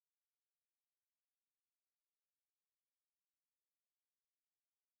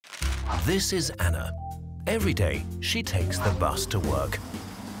This is Anna. Every day, she takes the bus to work.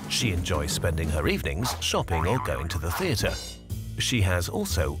 She enjoys spending her evenings shopping or going to the theatre. She has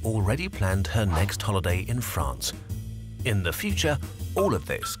also already planned her next holiday in France. In the future, all of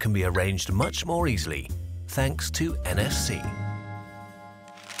this can be arranged much more easily, thanks to NFC.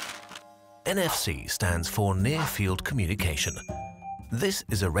 NFC stands for Near Field Communication. This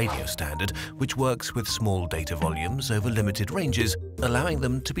is a radio standard which works with small data volumes over limited ranges, allowing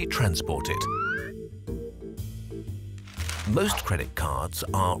them to be transported. Most credit cards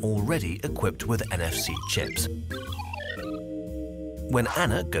are already equipped with NFC chips. When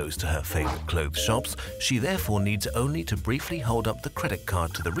Anna goes to her favorite clothes shops, she therefore needs only to briefly hold up the credit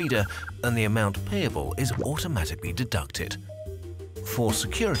card to the reader and the amount payable is automatically deducted. For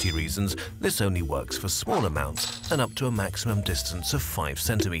security reasons, this only works for small amounts and up to a maximum distance of 5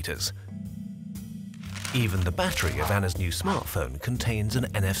 centimeters. Even the battery of Anna's new smartphone contains an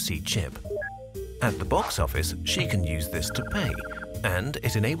NFC chip. At the box office, she can use this to pay, and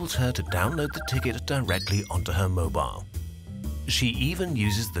it enables her to download the ticket directly onto her mobile. She even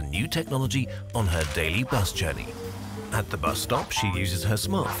uses the new technology on her daily bus journey. At the bus stop, she uses her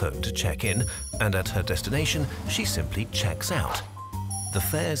smartphone to check in, and at her destination, she simply checks out. The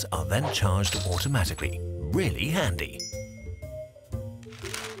fares are then charged automatically. Really handy.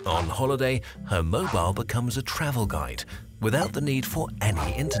 On holiday, her mobile becomes a travel guide without the need for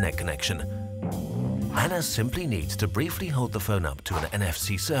any internet connection. Anna simply needs to briefly hold the phone up to an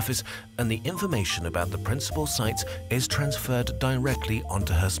NFC surface and the information about the principal sites is transferred directly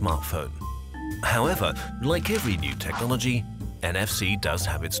onto her smartphone. However, like every new technology, NFC does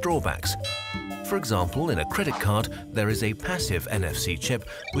have its drawbacks. For example, in a credit card, there is a passive NFC chip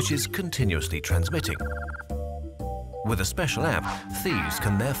which is continuously transmitting. With a special app, thieves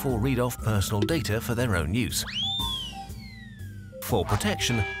can therefore read off personal data for their own use. For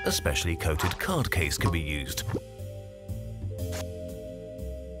protection, a specially coated card case can be used.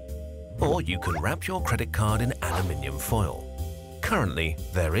 Or you can wrap your credit card in aluminium foil. Currently,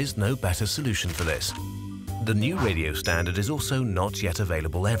 there is no better solution for this. The new radio standard is also not yet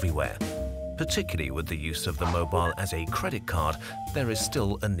available everywhere. Particularly with the use of the mobile as a credit card, there is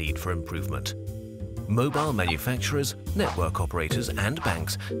still a need for improvement. Mobile manufacturers, network operators and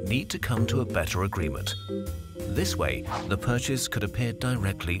banks need to come to a better agreement. This way, the purchase could appear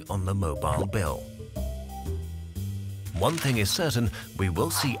directly on the mobile bill. One thing is certain, we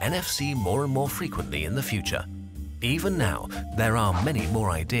will see NFC more and more frequently in the future. Even now, there are many more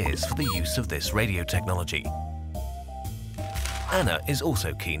ideas for the use of this radio technology. Anna is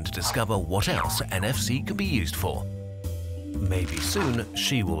also keen to discover what else NFC can be used for. Maybe soon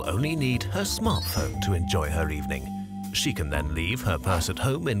she will only need her smartphone to enjoy her evening. She can then leave her purse at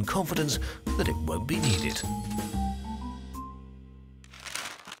home in confidence that it won't be needed.